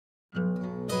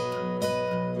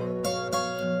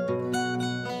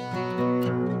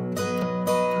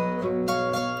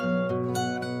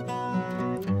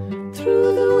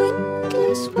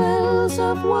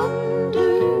of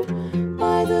wonder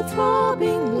by the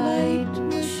throbbing light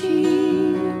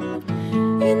machine.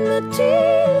 In the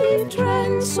tea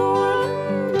trance or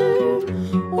under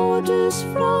orders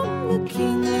from the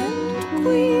king and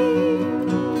queen.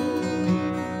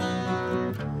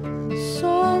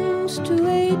 Songs to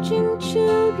aging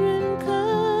children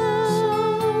come.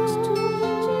 Songs to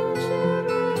aging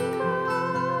children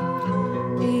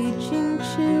come. Aging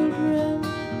children,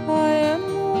 I am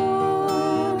one.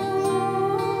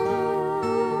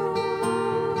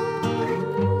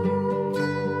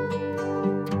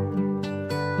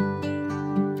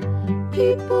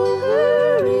 People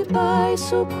hurry by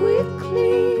so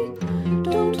quickly,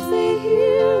 don't they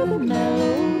hear the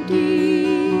melodies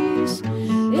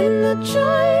in the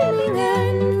chiming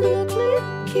and the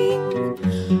clicking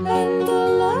and the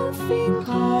laughing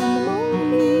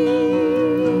harmonies?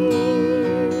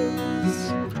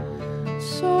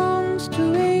 Songs to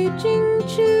aging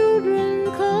children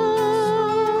come.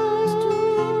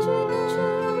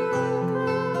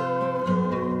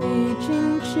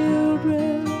 Aging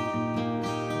children,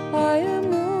 I am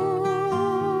one.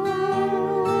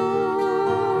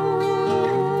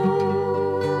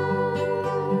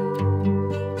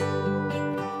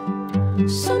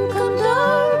 Some come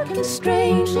dark and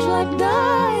strange like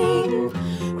dying,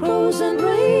 crows and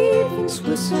ravens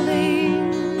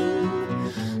whistling,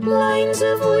 lines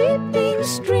of weeping,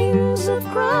 strings of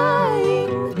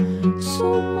crying,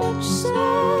 so much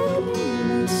sad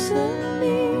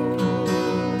listening.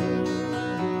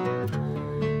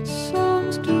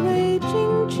 Songs to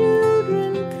aging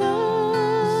children come.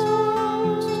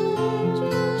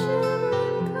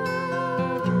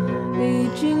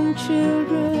 Aging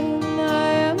children,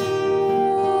 I am one.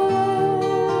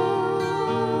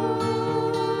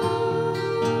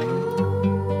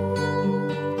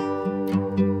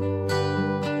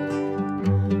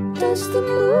 Does the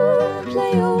moon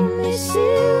play only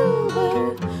silver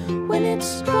when it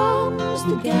strums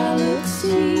the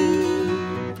galaxy?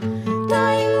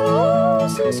 Dying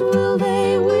roses, will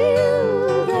their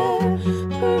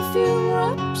perfume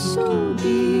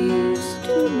rhapsodies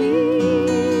to me?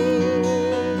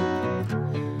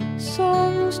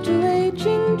 Songs to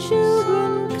aging children.